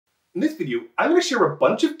In this video, I'm going to share a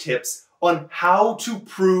bunch of tips on how to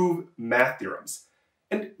prove math theorems.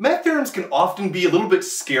 And math theorems can often be a little bit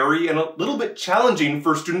scary and a little bit challenging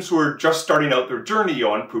for students who are just starting out their journey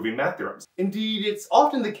on proving math theorems. Indeed, it's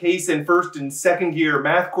often the case in first and second year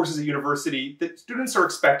math courses at university that students are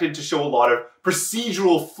expected to show a lot of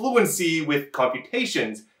procedural fluency with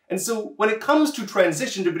computations. And so when it comes to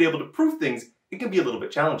transition to be able to prove things, it can be a little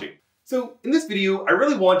bit challenging. So in this video, I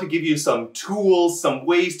really want to give you some tools, some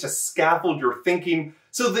ways to scaffold your thinking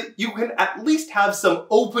so that you can at least have some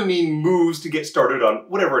opening moves to get started on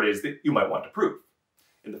whatever it is that you might want to prove.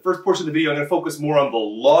 In the first portion of the video, I'm going to focus more on the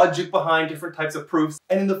logic behind different types of proofs.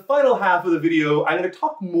 And in the final half of the video, I'm going to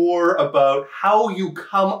talk more about how you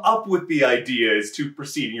come up with the ideas to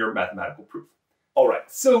proceed in your mathematical proof. All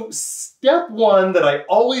right, so step one that I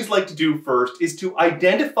always like to do first is to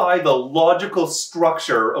identify the logical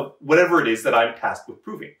structure of whatever it is that I'm tasked with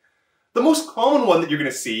proving. The most common one that you're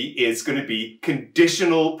going to see is going to be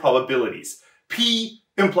conditional probabilities. P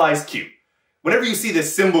implies Q. Whenever you see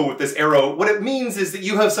this symbol with this arrow, what it means is that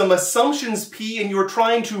you have some assumptions P and you're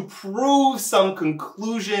trying to prove some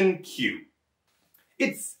conclusion Q.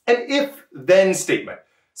 It's an if-then statement.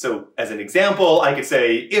 So as an example, I could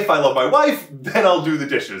say, if I love my wife, then I'll do the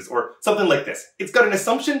dishes, or something like this. It's got an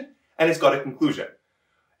assumption and it's got a conclusion.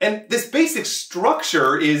 And this basic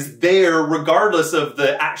structure is there regardless of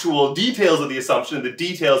the actual details of the assumption and the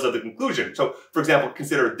details of the conclusion. So for example,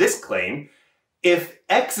 consider this claim. If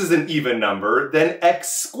x is an even number, then x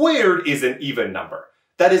squared is an even number.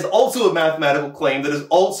 That is also a mathematical claim that is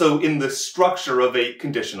also in the structure of a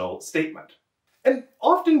conditional statement. And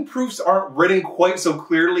often proofs aren't written quite so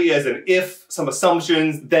clearly as an if, some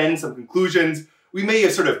assumptions, then some conclusions. We may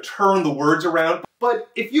have sort of turned the words around, but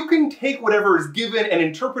if you can take whatever is given and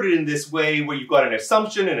interpret it in this way, where you've got an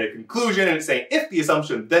assumption and a conclusion, and it's saying if the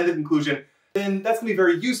assumption, then the conclusion, then that's going to be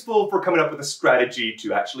very useful for coming up with a strategy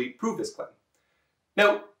to actually prove this claim.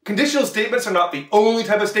 Now, conditional statements are not the only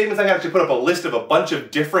type of statements. I actually put up a list of a bunch of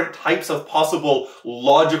different types of possible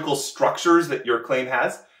logical structures that your claim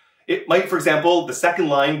has. It might, for example, the second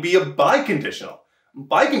line be a biconditional.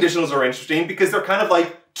 Biconditionals are interesting because they're kind of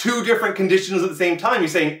like two different conditions at the same time. You're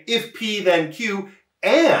saying if P then Q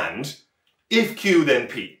and if Q then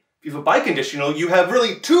P. If you have a biconditional, you have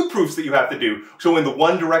really two proofs that you have to do, showing the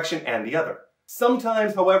one direction and the other.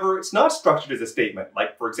 Sometimes, however, it's not structured as a statement.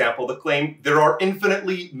 Like, for example, the claim, there are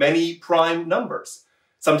infinitely many prime numbers.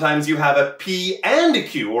 Sometimes you have a P and a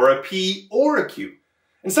Q, or a P or a Q.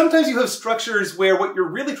 And sometimes you have structures where what you're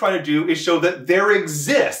really trying to do is show that there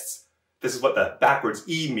exists, this is what the backwards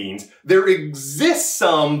E means, there exists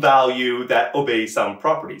some value that obeys some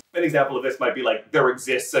properties. An example of this might be like, there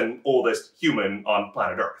exists an oldest human on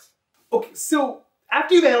planet Earth. Okay, so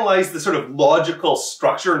after you've analyzed the sort of logical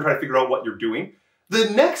structure and try to figure out what you're doing, the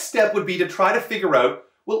next step would be to try to figure out,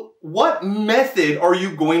 well, what method are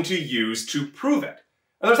you going to use to prove it?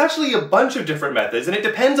 And there's actually a bunch of different methods, and it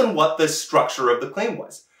depends on what the structure of the claim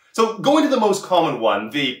was. So going to the most common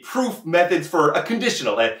one, the proof methods for a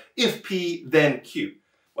conditional, if P, then Q.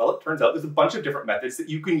 Well, it turns out there's a bunch of different methods that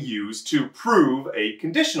you can use to prove a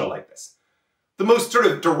conditional like this. The most sort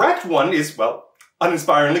of direct one is, well,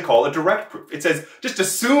 uninspiringly called a direct proof. It says, just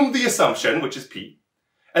assume the assumption, which is P,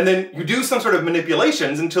 and then you do some sort of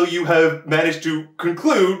manipulations until you have managed to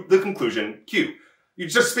conclude the conclusion Q. You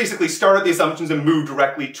just basically start at the assumptions and move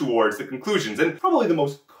directly towards the conclusions, and probably the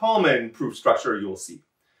most common proof structure you'll see.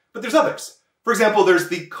 But there's others. For example, there's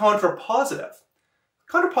the contrapositive.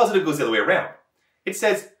 Contrapositive goes the other way around. It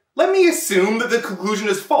says, let me assume that the conclusion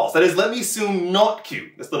is false. That is, let me assume not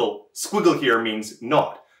Q. This little squiggle here means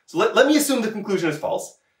not. So let me assume the conclusion is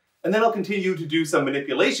false, and then I'll continue to do some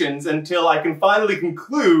manipulations until I can finally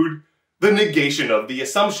conclude the negation of the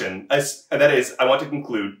assumption, and that is, I want to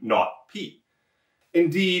conclude not P.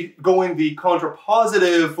 Indeed, going the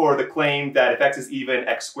contrapositive for the claim that if x is even,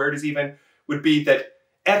 x squared is even, would be that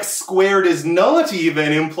x squared is not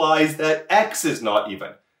even implies that x is not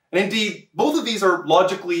even. And indeed, both of these are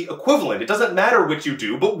logically equivalent. It doesn't matter which you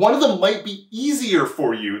do, but one of them might be easier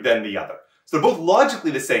for you than the other. So they're both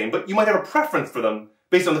logically the same, but you might have a preference for them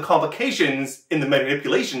based on the complications in the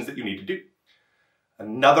manipulations that you need to do.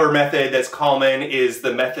 Another method that's common is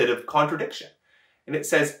the method of contradiction. And it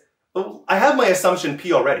says, well, I have my assumption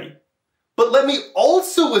P already, but let me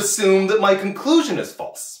also assume that my conclusion is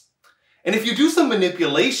false. And if you do some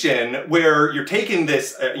manipulation where you're taking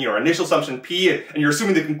this initial assumption P and you're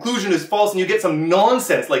assuming the conclusion is false and you get some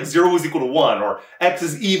nonsense like 0 is equal to 1 or x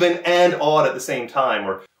is even and odd at the same time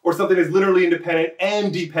or something is literally independent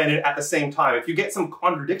and dependent at the same time, if you get some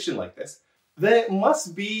contradiction like this, then it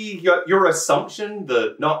must be your assumption,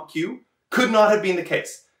 the not Q, could not have been the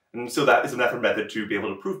case. And so that is another method to be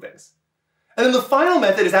able to prove things. And then the final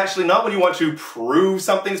method is actually not when you want to prove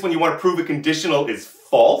something, it's when you want to prove a conditional is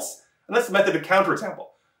false. And that's the method of counterexample.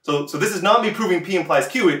 So this is not me proving P implies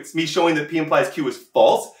Q, it's me showing that P implies Q is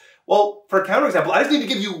false. Well, for a counterexample, I just need to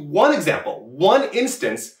give you one example, one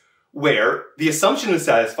instance where the assumption is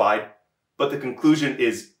satisfied, but the conclusion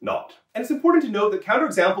is not. And it's important to note that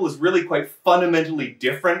counterexample is really quite fundamentally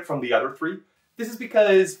different from the other three. This is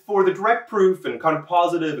because for the direct proof and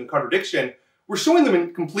contrapositive and contradiction, we're showing them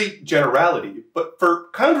in complete generality. But for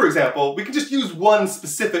counterexample, we can just use one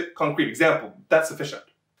specific concrete example. That's sufficient.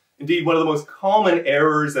 Indeed, one of the most common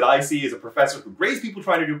errors that I see as a professor who grades people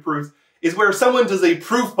trying to do proofs is where someone does a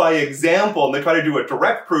proof by example and they try to do a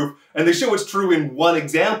direct proof and they show it's true in one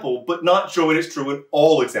example, but not show it's true in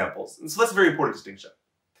all examples. And so that's a very important distinction.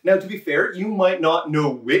 Now, to be fair, you might not know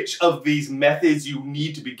which of these methods you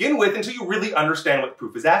need to begin with until you really understand what the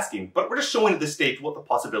proof is asking, but we're just showing at this stage what the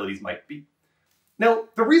possibilities might be. Now,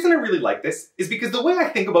 the reason I really like this is because the way I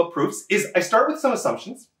think about proofs is I start with some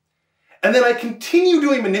assumptions, and then I continue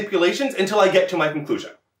doing manipulations until I get to my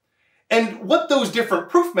conclusion. And what those different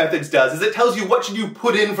proof methods does is it tells you what should you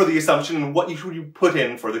put in for the assumption and what should you put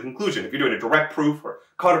in for the conclusion. If you're doing a direct proof or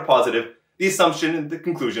contrapositive, the assumption and the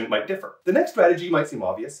conclusion might differ. The next strategy might seem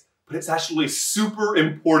obvious, but it's actually super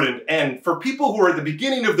important, and for people who are at the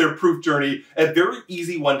beginning of their proof journey, a very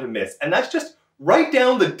easy one to miss. And that's just write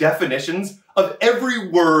down the definitions of every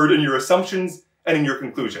word in your assumptions and in your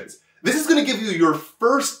conclusions. This is going to give you your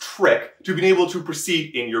first trick to being able to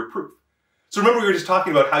proceed in your proof. So remember we were just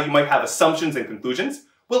talking about how you might have assumptions and conclusions?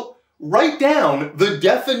 Well, write down the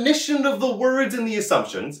definition of the words in the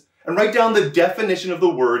assumptions and write down the definition of the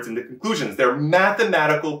words in the conclusions. Their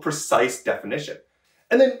mathematical, precise definition.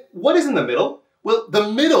 And then what is in the middle? Well, the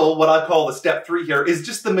middle, what I call the step 3 here, is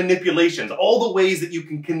just the manipulations, all the ways that you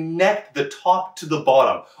can connect the top to the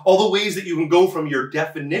bottom, all the ways that you can go from your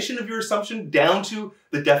definition of your assumption down to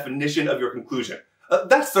the definition of your conclusion.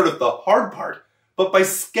 That's sort of the hard part. But by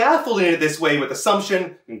scaffolding it this way with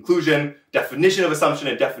assumption, conclusion, definition of assumption,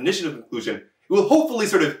 and definition of conclusion, it will hopefully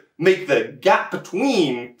sort of make the gap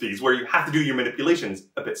between these, where you have to do your manipulations,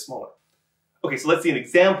 a bit smaller. Okay, so let's see an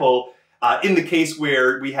example. In the case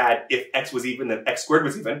where we had if x was even, then x squared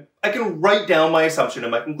was even, I can write down my assumption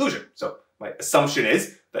and my conclusion. So my assumption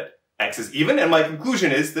is that x is even, and my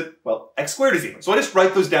conclusion is that, well, x squared is even. So I just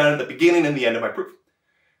write those down at the beginning and the end of my proof.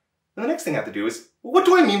 And the next thing I have to do is, well, what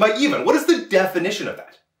do I mean by even? What is the definition of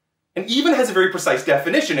that? And even has a very precise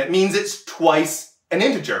definition. It means it's twice an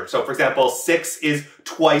integer. So for example, 6 is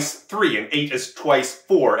twice 3, and 8 is twice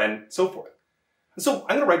 4, and so forth. And so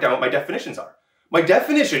I'm going to write down what my definitions are. My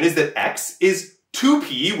definition is that x is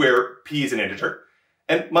 2p, where p is an integer.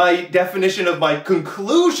 And my definition of my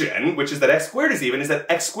conclusion, which is that x squared is even, is that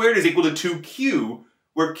x squared is equal to 2q,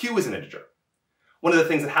 where q is an integer. One of the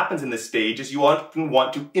things that happens in this stage is you often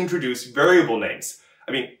want to introduce variable names.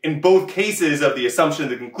 I mean, in both cases of the assumption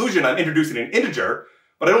and the conclusion, I'm introducing an integer,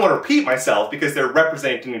 but I don't want to repeat myself because they're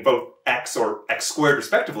representing both x or x squared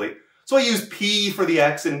respectively. So I use p for the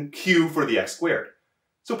x and q for the x squared.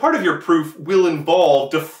 So part of your proof will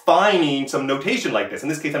involve defining some notation like this. In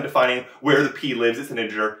this case, I'm defining where the p lives, it's an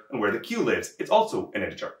integer, and where the q lives, it's also an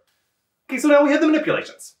integer. Okay, so now we have the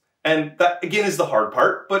manipulations. And that, again, is the hard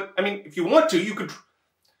part. But, I mean, if you want to, you could...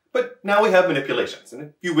 But now we have manipulations. And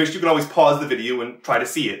if you wish, you can always pause the video and try to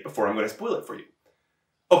see it before I'm going to spoil it for you.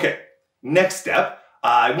 Okay, next step.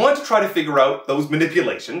 I want to try to figure out those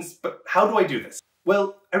manipulations, but how do I do this?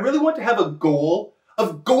 Well, I really want to have a goal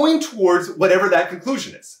of going towards whatever that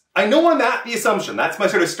conclusion is. I know I'm at the assumption, that's my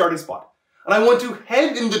sort of starting spot. And I want to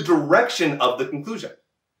head in the direction of the conclusion.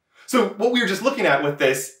 So what we were just looking at with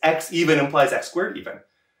this x even implies x squared even,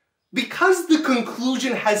 because the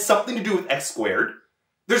conclusion has something to do with x squared,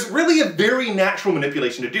 there's really a very natural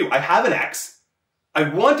manipulation to do. I have an x, I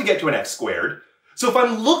want to get to an x squared, so if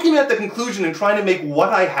I'm looking at the conclusion and trying to make what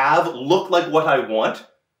I have look like what I want,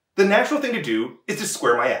 the natural thing to do is to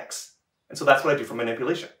square my x. And so that's what I do for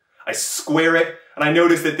manipulation. I square it, and I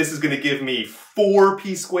notice that this is going to give me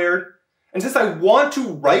 4p squared. And since I want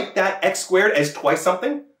to write that x squared as twice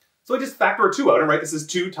something, so I just factor a 2 out and write this as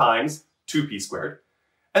 2 times 2p squared.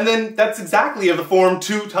 And then that's exactly of the form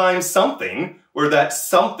 2 times something, where that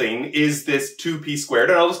something is this 2p squared,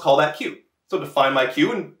 and I'll just call that q. So define my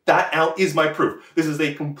q, and that out is my proof. This is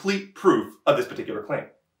a complete proof of this particular claim.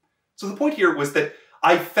 So the point here was that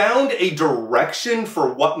I found a direction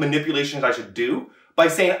for what manipulations I should do by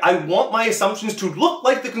saying I want my assumptions to look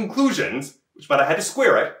like the conclusions, which meant I had to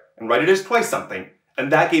square it and write it as twice something,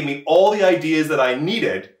 and that gave me all the ideas that I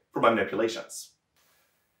needed for my manipulations.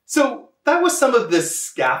 So that was some of the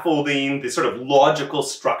scaffolding, the sort of logical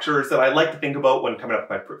structures that I like to think about when coming up with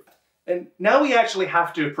my proof. And now we actually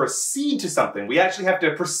have to proceed to something. We actually have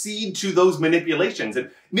to proceed to those manipulations.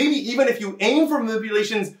 And maybe even if you aim for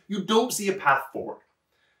manipulations, you don't see a path forward.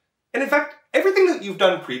 And in fact, everything that you've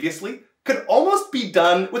done previously could almost be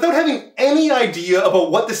done without having any idea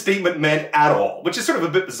about what the statement meant at all, which is sort of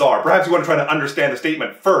a bit bizarre. Perhaps you want to try to understand the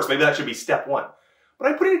statement first. Maybe that should be step one.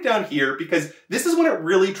 But I'm putting it down here because this is when it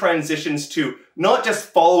really transitions to not just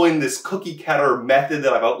following this cookie cutter method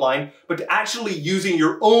that I've outlined, but to actually using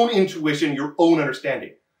your own intuition, your own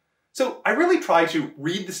understanding. So I really try to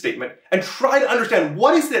read the statement and try to understand,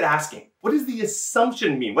 what is it asking? What does the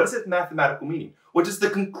assumption mean? What does its mathematical meaning? What does the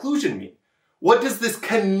conclusion mean? What does this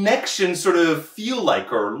connection sort of feel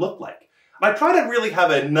like or look like? And I try to really have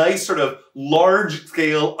a nice sort of large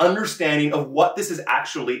scale understanding of what this is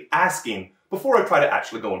actually asking before I try to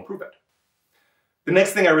actually go and prove it. The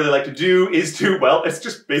next thing I really like to do is to, well, it's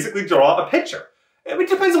just basically draw a picture. It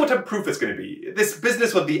depends on what type of proof it's going to be. This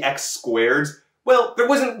business with the x squareds, well, there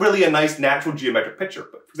wasn't really a nice natural geometric picture.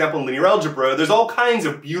 But for example, in linear algebra, there's all kinds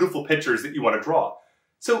of beautiful pictures that you want to draw.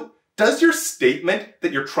 So does your statement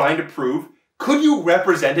that you're trying to prove, could you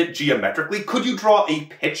represent it geometrically? Could you draw a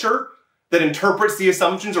picture that interprets the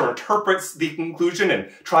assumptions or interprets the conclusion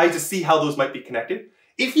and tries to see how those might be connected?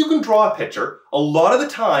 If you can draw a picture, a lot of the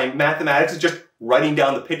time, mathematics is just writing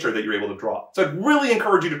down the picture that you're able to draw. So I'd really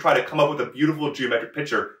encourage you to try to come up with a beautiful geometric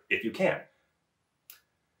picture if you can.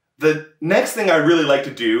 The next thing I really like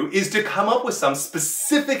to do is to come up with some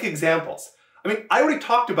specific examples. I mean, I already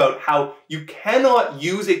talked about how you cannot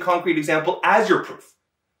use a concrete example as your proof.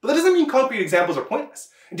 But that doesn't mean concrete examples are pointless.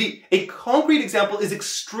 Indeed, a concrete example is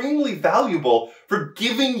extremely valuable for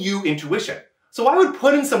giving you intuition. So I would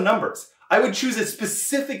put in some numbers. I would choose a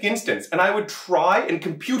specific instance and I would try and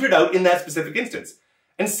compute it out in that specific instance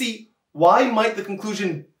and see, why might the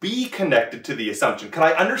conclusion be connected to the assumption? Can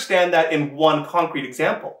I understand that in one concrete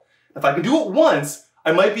example? If I can do it once,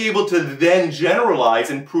 I might be able to then generalize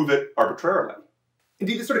and prove it arbitrarily.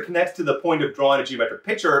 Indeed, this sort of connects to the point of drawing a geometric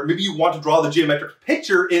picture. Maybe you want to draw the geometric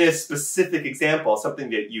picture in a specific example, something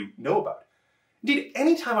that you know about. Indeed,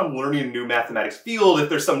 anytime I'm learning a new mathematics field, if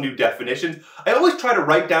there's some new definitions, I always try to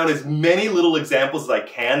write down as many little examples as I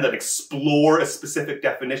can that explore a specific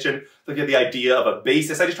definition. So if you have the idea of a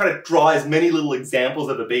basis, I just try to draw as many little examples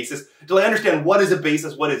of a basis until I understand what is a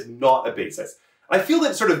basis, what is not a basis. I feel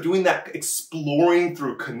that sort of doing that, exploring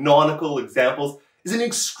through canonical examples, is an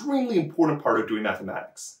extremely important part of doing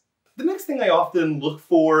mathematics. The next thing I often look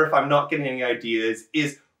for if I'm not getting any ideas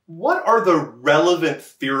is, what are the relevant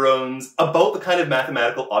theorems about the kind of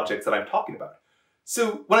mathematical objects that I'm talking about?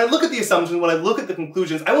 So when I look at the assumptions, when I look at the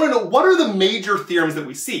conclusions, I want to know, what are the major theorems that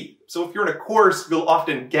we see? So if you're in a course, you'll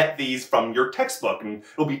often get these from your textbook and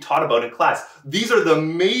it'll be taught about in class. These are the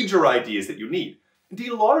major ideas that you need. Indeed,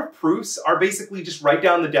 a lot of proofs are basically just write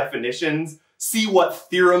down the definitions, see what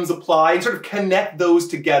theorems apply, and sort of connect those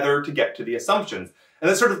together to get to the assumptions. And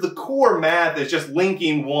then sort of the core math is just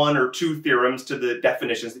linking one or two theorems to the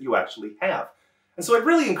definitions that you actually have. And so I'd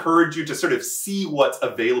really encourage you to sort of see what's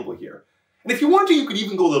available here. And if you want to, you could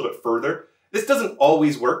even go a little bit further. This doesn't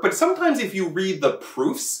always work, but sometimes if you read the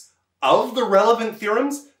proofs of the relevant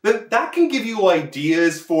theorems, then that can give you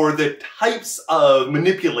ideas for the types of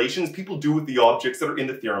manipulations people do with the objects that are in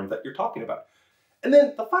the theorem that you're talking about. And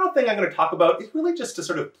then the final thing I'm going to talk about is really just to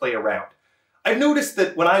sort of play around. I've noticed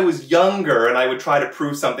that when I was younger and I would try to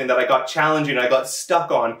prove something that I got challenging, I got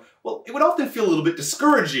stuck on, well, it would often feel a little bit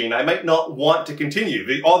discouraging. I might not want to continue.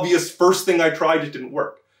 The obvious first thing I tried just didn't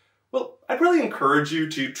work. Well, I'd really encourage you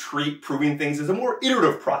to treat proving things as a more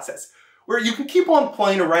iterative process, where you can keep on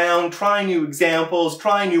playing around, try new examples,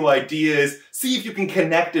 try new ideas, see if you can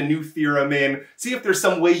connect a new theorem in, see if there's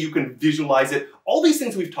some way you can visualize it. All these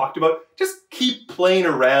things we've talked about, just keep playing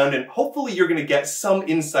around and hopefully you're going to get some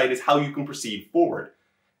insight as how you can proceed forward.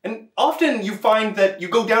 And often you find that you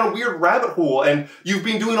go down a weird rabbit hole and you've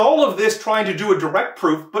been doing all of this trying to do a direct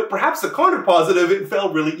proof, but perhaps the contrapositive, it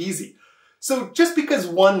felt really easy. So just because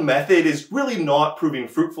one method is really not proving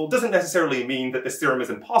fruitful doesn't necessarily mean that this theorem is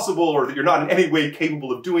impossible or that you're not in any way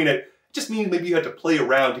capable of doing it. It just means maybe you had to play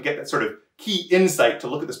around to get that sort of key insight to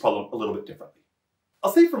look at this problem a little bit differently.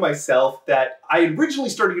 I'll say for myself that I originally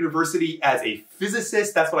started university as a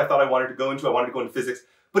physicist. That's what I thought I wanted to go into. I wanted to go into physics.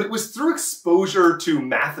 But it was through exposure to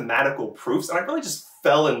mathematical proofs, and I really just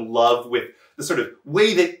fell in love with the sort of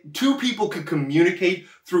way that two people could communicate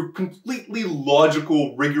through completely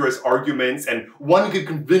logical, rigorous arguments, and one could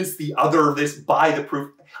convince the other of this by the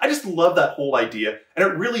proof. I just love that whole idea, and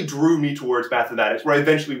it really drew me towards mathematics, where I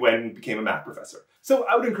eventually went and became a math professor. So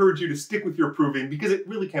I would encourage you to stick with your proving because it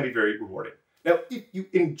really can be very rewarding. Now, if you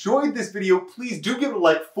enjoyed this video, please do give it a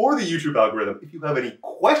like for the YouTube algorithm. If you have any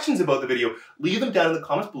questions about the video, leave them down in the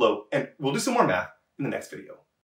comments below and we'll do some more math in the next video.